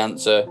 listen to the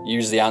answer,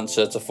 use the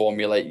answer to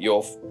formulate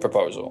your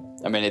proposal.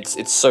 I mean,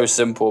 it's so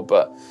simple,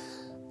 but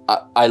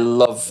I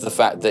love the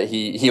fact that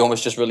he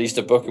almost just released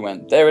a book and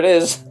went, there it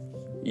is,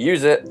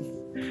 use it.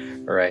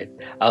 Right.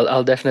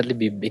 I'll definitely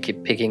be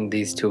picking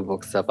these two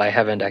books up. I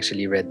haven't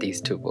actually read these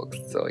two books,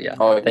 so yeah.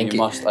 Oh, you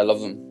must. I love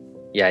them.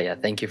 Yeah.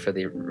 Thank you for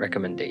the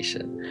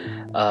recommendation.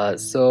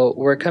 So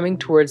we're coming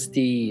towards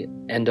the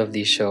end of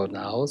the show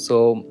now.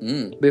 So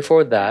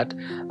before that,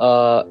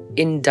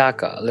 in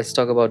Dhaka, let's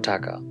talk about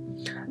Dhaka.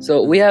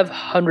 So we have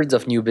hundreds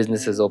of new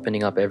businesses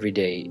opening up every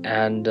day,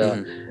 and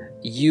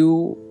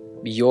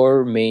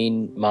your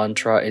main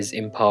mantra is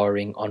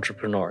empowering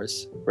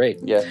entrepreneurs, right?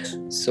 Yes.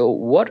 So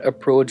what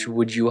approach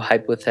would you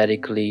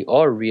hypothetically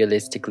or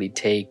realistically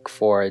take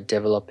for a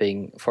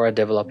developing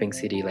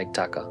city like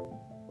Dhaka?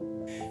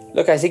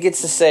 Look, I think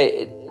it's the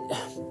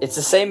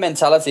same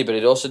mentality, but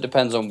it also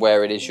depends on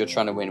where it is you're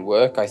trying to win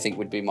work, I think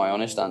would be my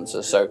honest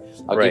answer. So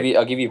I'll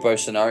give you both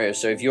scenarios.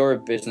 So if you're a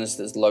business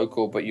that's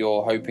local, but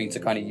you're hoping to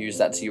kind of use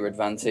that to your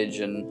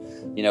advantage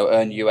and, you know,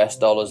 earn US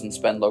dollars and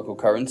spend local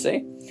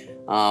currency,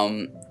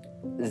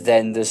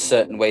 then there's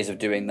certain ways of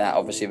doing that.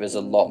 Obviously, there's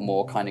a lot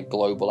more kind of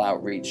global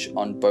outreach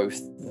on both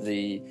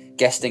the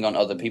guesting on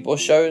other people's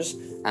shows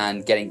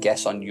and getting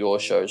guests on your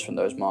shows from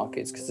those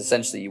markets, because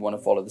essentially you want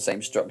to follow the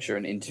same structure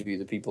and interview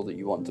the people that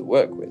you want to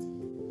work with.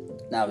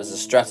 Now, there's a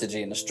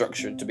strategy and a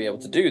structure to be able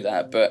to do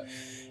that, but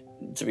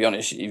to be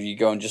honest, if you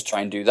go and just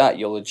try and do that,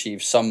 you'll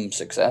achieve some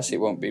success.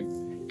 It won't be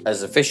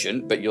as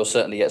efficient, but you'll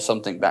certainly get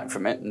something back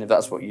from it, and if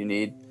that's what you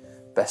need,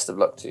 best of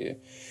luck to you.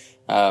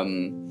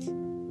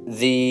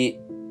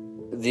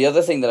 The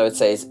other thing that I would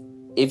say is,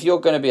 if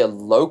you're going to be a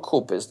local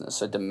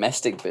business, a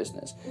domestic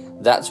business,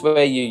 that's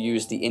where you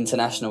use the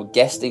international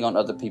guesting on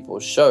other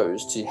people's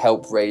shows to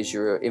help raise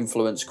your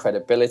influence,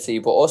 credibility,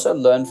 but also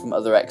learn from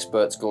other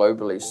experts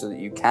globally so that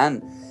you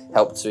can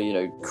help to, you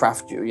know,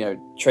 craft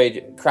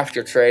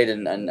your trade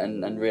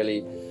and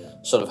really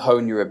sort of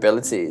hone your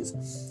abilities.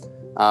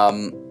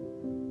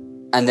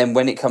 And then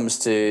when it comes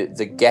to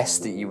the guests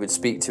that you would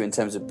speak to in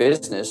terms of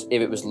business,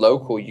 if it was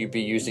local, you'd be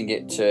using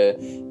it to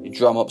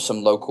drum up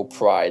some local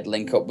pride,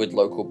 link up with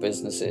local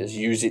businesses,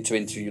 use it to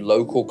interview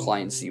local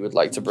clients that you would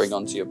like to bring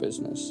onto your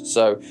business.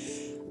 So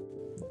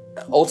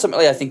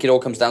ultimately, I think it all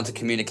comes down to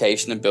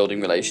communication and building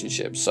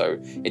relationships. So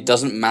it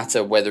doesn't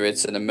matter whether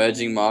it's an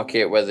emerging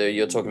market, whether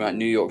you're talking about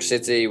New York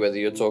City, whether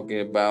you're talking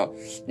about,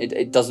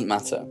 it doesn't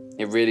matter.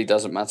 It really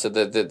doesn't matter.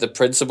 The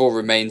principle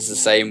remains the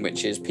same,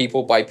 which is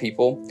people by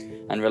people,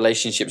 and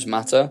relationships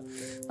matter.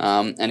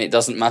 And it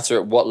doesn't matter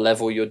at what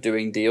level you're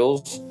doing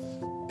deals.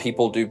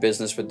 People do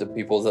business with the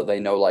people that they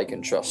know, like,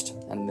 and trust.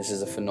 And this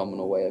is a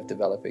phenomenal way of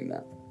developing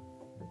that.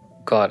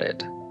 Got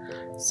it.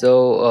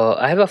 So,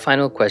 I have a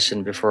final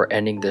question before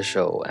ending the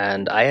show,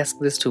 and I ask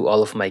this to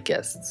all of my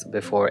guests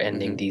before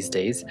ending these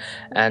days,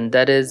 and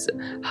that is,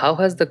 how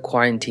has the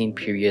quarantine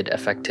period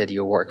affected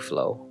your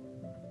workflow?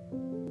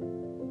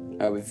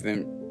 We've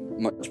been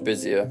much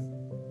busier.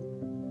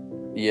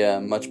 Yeah,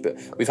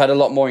 we've had a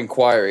lot more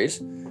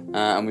inquiries,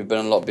 and we've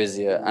been a lot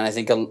busier. And I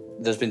think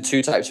there's been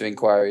two types of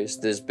inquiries.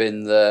 There's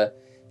been the,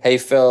 hey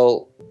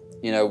Phil,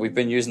 we've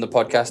been using the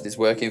podcast, it's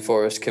working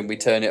for us. Can we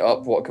turn it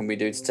up? What can we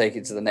do to take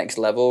it to the next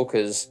level?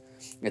 Because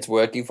it's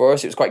working for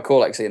us. It was quite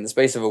cool, actually. In the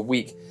space of a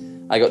week,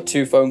 I got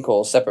 2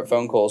 separate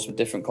phone calls from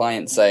different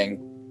clients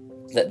saying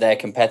that their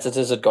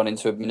competitors had gone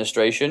into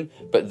administration,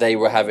 but they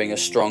were having a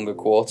stronger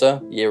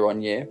quarter year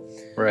on year.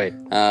 Right.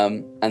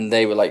 And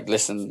they were like,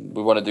 listen,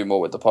 we want to do more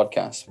with the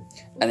podcast.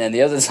 And then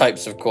the other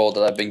types of call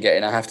that I've been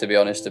getting, I have to be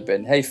honest, have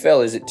been, hey,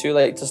 Phil, is it too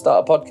late to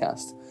start a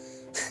podcast?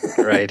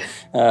 Right.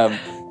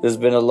 There's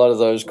been a lot of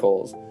those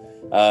calls.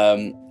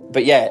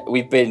 But yeah,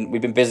 we've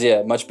been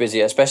busier, much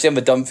busier, especially on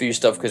the Done For You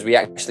stuff, because we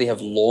actually have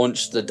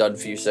launched the Done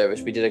For You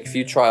service. We did a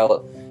few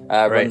trial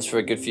runs for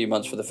a good few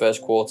months for the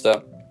first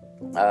quarter,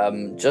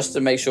 just to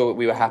make sure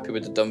we were happy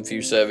with the Done For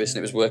You service and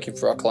it was working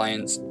for our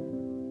clients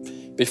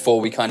before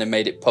we kind of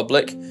made it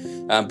public.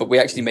 But we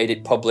actually made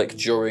it public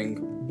during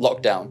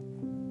lockdown,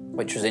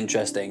 which was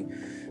interesting.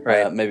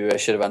 Right. Maybe I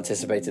should have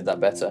anticipated that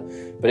better.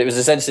 But it was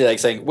essentially like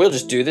saying, we'll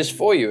just do this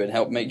for you and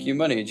help make you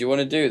money. Do you want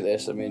to do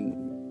this? I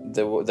mean,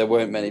 there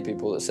weren't many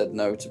people that said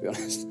no, to be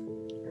honest.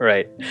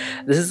 Right.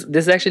 This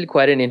is actually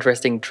quite an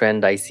interesting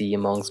trend I see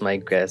amongst my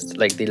guests.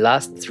 Like the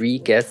last 3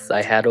 guests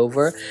I had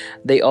over,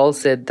 they all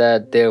said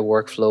that their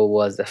workflow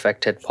was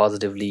affected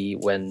positively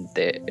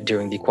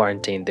during the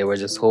quarantine. They were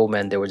just home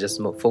and they were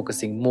just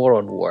focusing more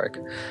on work.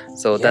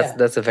 So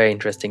that's a very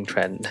interesting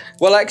trend.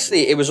 Well,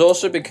 actually, it was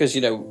also because,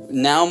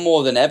 now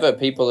more than ever,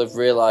 people have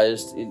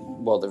realized,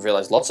 they've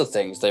realized lots of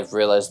things. They've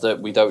realized that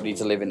we don't need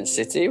to live in a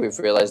city. We've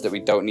realized that we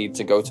don't need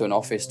to go to an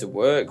office to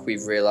work.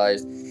 We've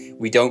realized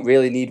we don't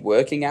really need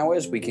working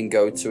hours. We can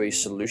go to a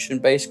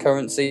solution-based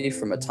currency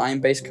from a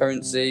time-based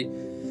currency.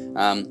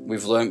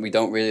 We've learned we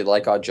don't really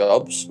like our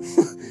jobs.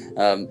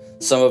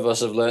 Some of us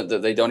have learned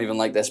that they don't even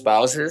like their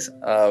spouses,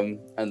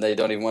 and they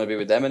don't even want to be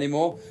with them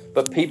anymore.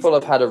 But people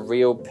have had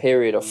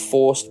a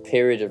forced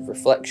period of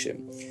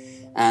reflection.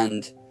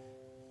 And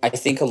I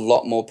think a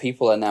lot more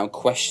people are now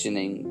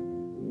questioning,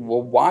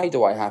 well, why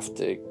do I have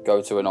to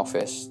go to an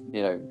office,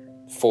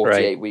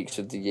 48 weeks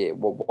of the year?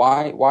 Well,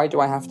 why do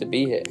I have to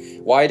be here?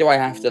 Why do I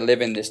have to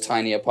live in this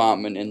tiny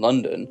apartment in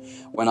London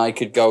when I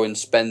could go and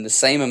spend the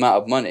same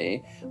amount of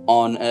money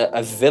on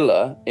a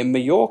villa in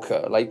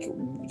Mallorca? Like,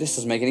 this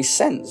doesn't make any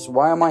sense.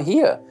 Why am I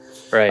here?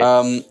 Right.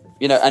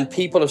 And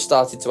people have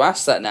started to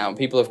ask that now, and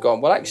people have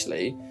gone, well,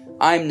 actually,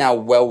 I'm now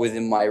well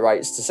within my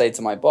rights to say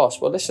to my boss,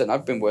 well, listen,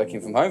 I've been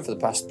working from home for the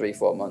past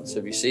 3-4 months.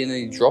 Have you seen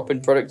any drop in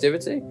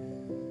productivity?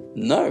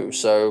 No.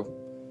 So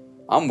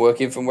I'm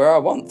working from where I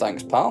want,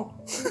 thanks, pal.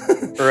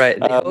 Right.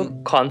 The whole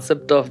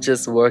concept of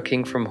just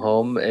working from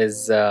home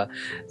is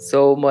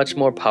so much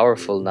more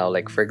powerful now.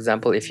 Like, for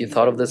example, if you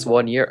thought of this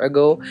 1 year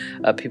ago,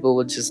 people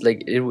would just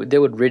they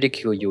would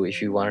ridicule you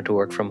if you wanted to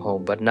work from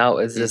home. But now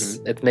it's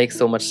just it makes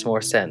so much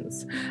more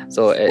sense.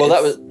 So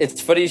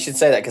it's funny you should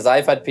say that, because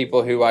I've had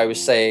people who I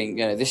was saying,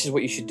 this is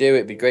what you should do.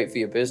 It'd be great for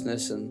your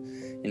business. And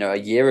a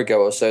year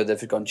ago or so,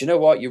 they've gone, do you know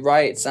what? You're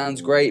right. It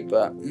sounds great,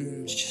 but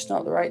it's just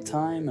not the right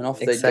time. And off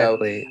they go.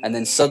 And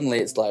then suddenly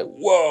it's like,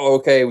 whoa,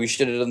 okay, we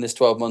should have done this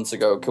 12 months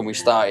ago. Can we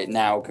start it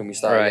now? Can we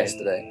start it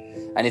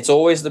yesterday? And it's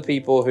always the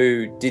people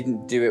who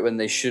didn't do it when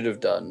they should have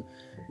done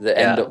that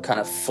end up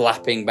kind of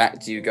flapping back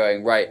to you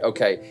going, right,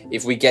 okay,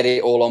 if we get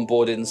it all on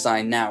board and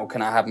signed now,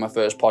 can I have my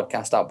first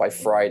podcast out by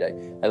Friday?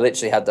 I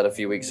literally had that a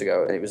few weeks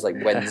ago, and it was like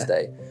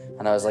Wednesday.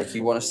 And I was like,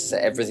 you want us to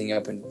set everything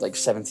up in like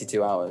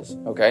 72 hours?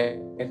 Okay,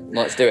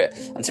 let's do it.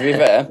 And to be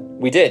fair,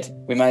 we did.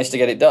 We managed to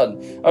get it done.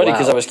 Only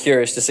because I was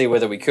curious to see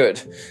whether we could.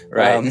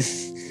 Right.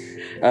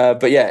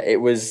 But yeah,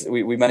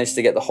 we managed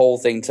to get the whole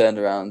thing turned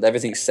around.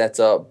 Everything's set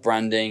up,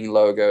 branding,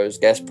 logos,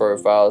 guest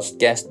profiles,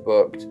 guest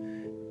booked,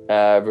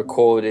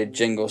 recorded,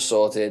 jingle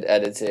sorted,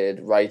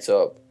 edited,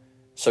 write-up,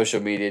 social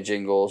media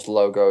jingles,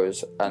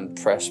 logos,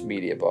 and press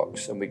media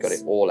box. And we got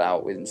it all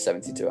out within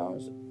 72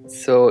 hours.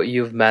 So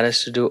you've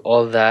managed to do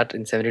all that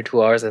in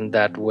 72 hours, and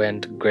that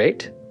went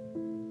great?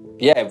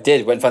 Yeah, it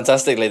did. It went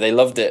fantastically. They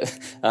loved it.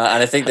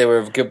 And I think they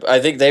were good. I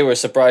think they were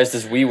surprised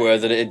as we were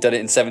that it had done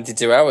it in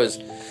 72 hours.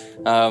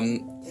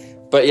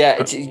 But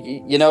yeah,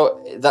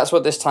 that's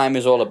what this time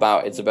is all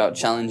about. It's about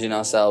challenging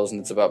ourselves,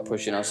 and it's about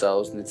pushing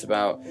ourselves, and it's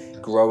about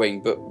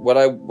growing. But what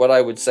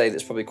I would say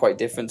that's probably quite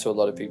different to a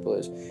lot of people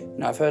is,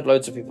 I've heard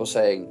loads of people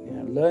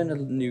saying, learn a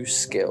new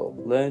skill,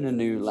 learn a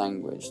new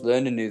language,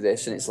 learn a new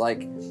this. And it's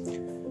like,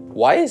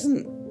 why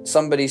isn't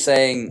somebody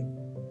saying,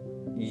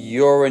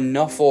 you're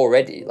enough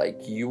already? Like,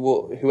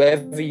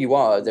 whoever you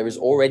are, there is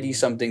already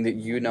something that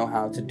you know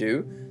how to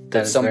do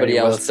that somebody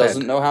else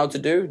doesn't know how to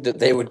do, that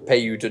they would pay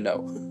you to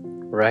know.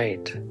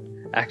 Right.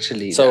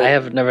 Actually, I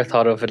have never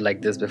thought of it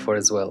like this before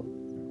as well.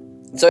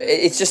 So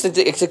it's just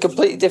it's a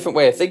completely different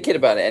way of thinking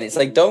about it, and it's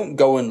like, don't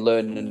go and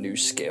learn a new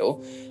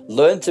skill.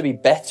 Learn to be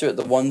better at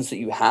the ones that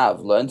you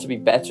have. Learn to be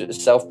better at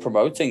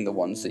self-promoting the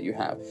ones that you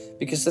have,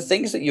 because the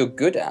things that you're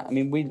good at, I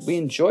mean, we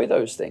enjoy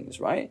those things,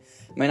 right?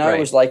 I mean, I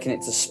always liken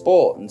it to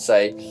sport and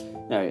say,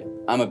 you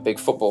know, I'm a big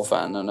football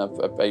fan, and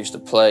I used to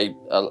play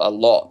a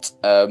lot,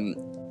 and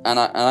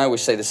I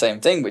always say the same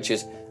thing, which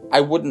is,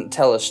 I wouldn't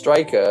tell a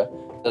striker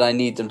that I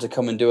need them to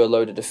come and do a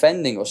load of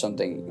defending or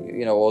something,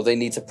 you know, or they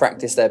need to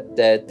practice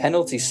their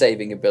penalty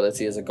saving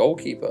ability as a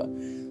goalkeeper.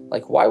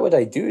 Like, why would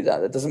I do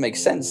that? That doesn't make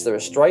sense. They're a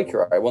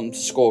striker. I want them to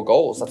score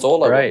goals. That's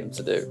all I want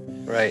them to do.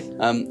 Right.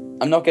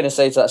 I'm not going to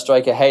say to that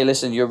striker, hey,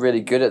 listen, you're really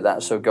good at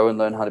that, so go and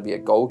learn how to be a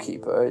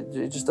goalkeeper.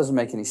 It just doesn't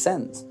make any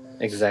sense.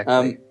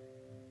 Exactly.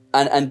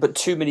 But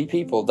too many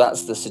people,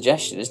 that's the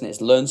suggestion, isn't it? It's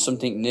learn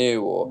something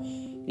new, or,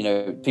 you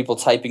know, people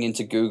typing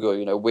into Google,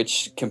 you know,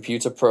 which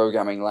computer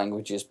programming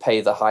languages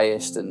pay the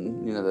highest,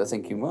 and, you know, they're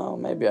thinking, well,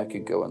 maybe I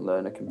could go and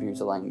learn a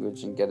computer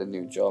language and get a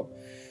new job.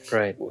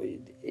 Right.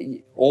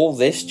 All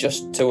this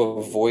just to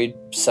avoid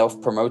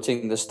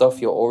self-promoting the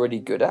stuff you're already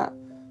good at.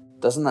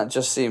 Doesn't that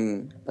just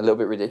seem a little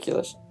bit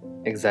ridiculous?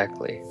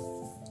 Exactly.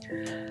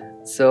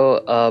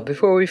 So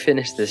before we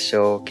finish this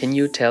show, can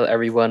you tell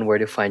everyone where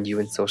to find you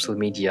in social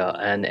media,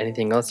 and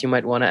anything else you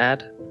might want to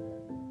add?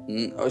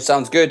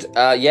 Sounds good.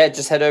 Yeah,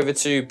 just head over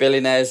to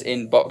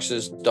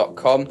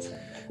billionairesinboxers.com,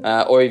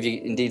 or if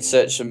you indeed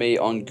search for me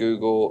on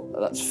Google,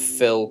 that's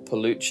Phil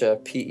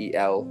Pelucha,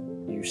 Pelucha.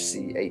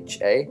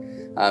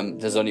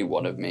 There's only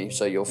one of me,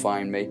 so you'll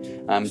find me.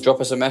 Drop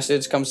us a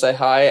message, come say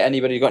hi.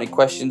 Anybody got any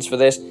questions for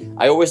this?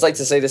 I always like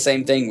to say the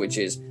same thing, which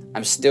is,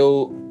 I'm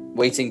still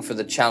waiting for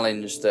the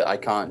challenge that I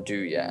can't do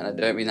yet, and I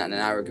don't mean that in an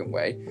arrogant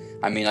way.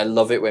 I mean, I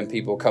love it when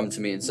people come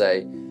to me and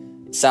say,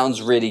 it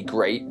sounds really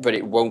great, but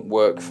it won't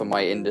work for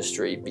my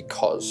industry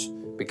because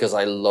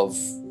I love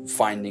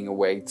finding a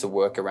way to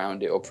work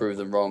around it or prove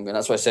them wrong. And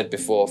that's what I said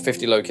before,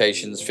 50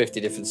 locations, 50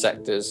 different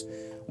sectors,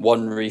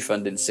 1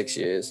 refund in 6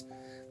 years.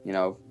 You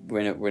know,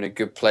 we're in a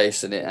good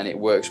place, and it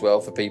works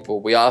well for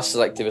people. We are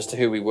selective as to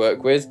who we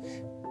work with,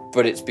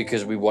 but it's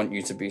because we want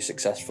you to be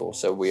successful.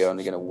 So we're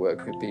only going to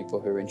work with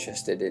people who are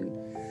interested in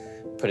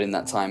putting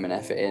that time and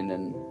effort in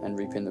and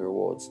reaping the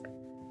rewards.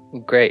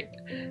 Great.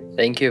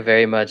 Thank you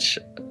very much,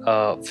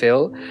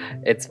 Phil.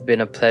 It's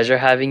been a pleasure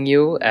having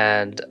you,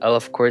 and I'll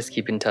of course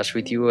keep in touch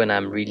with you, and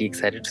I'm really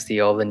excited to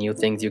see all the new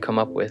things you come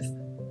up with.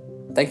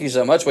 Thank you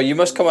so much. Well, you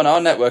must come on our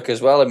network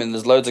as well. I mean,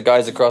 there's loads of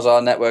guys across our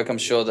network, I'm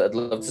sure, that I'd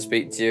love to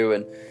speak to you,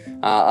 and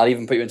I'll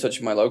even put you in touch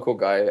with my local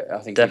guy. I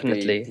think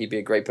definitely he'd be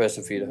a great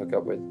person for you to hook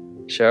up with.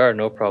 Sure,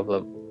 no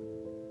problem.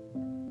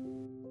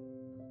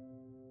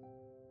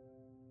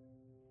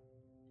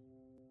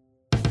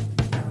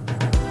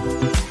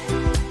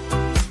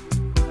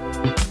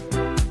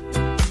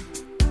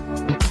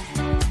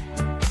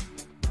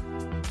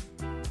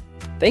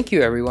 Thank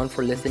you everyone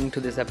for listening to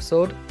this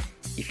episode.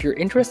 If you're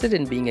interested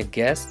in being a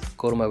guest,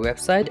 go to my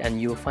website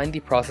and you'll find the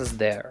process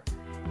there.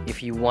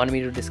 If you want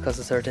me to discuss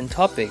a certain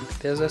topic,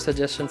 there's a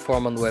suggestion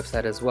form on the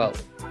website as well.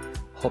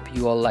 Hope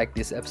you all like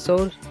this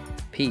episode.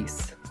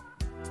 Peace.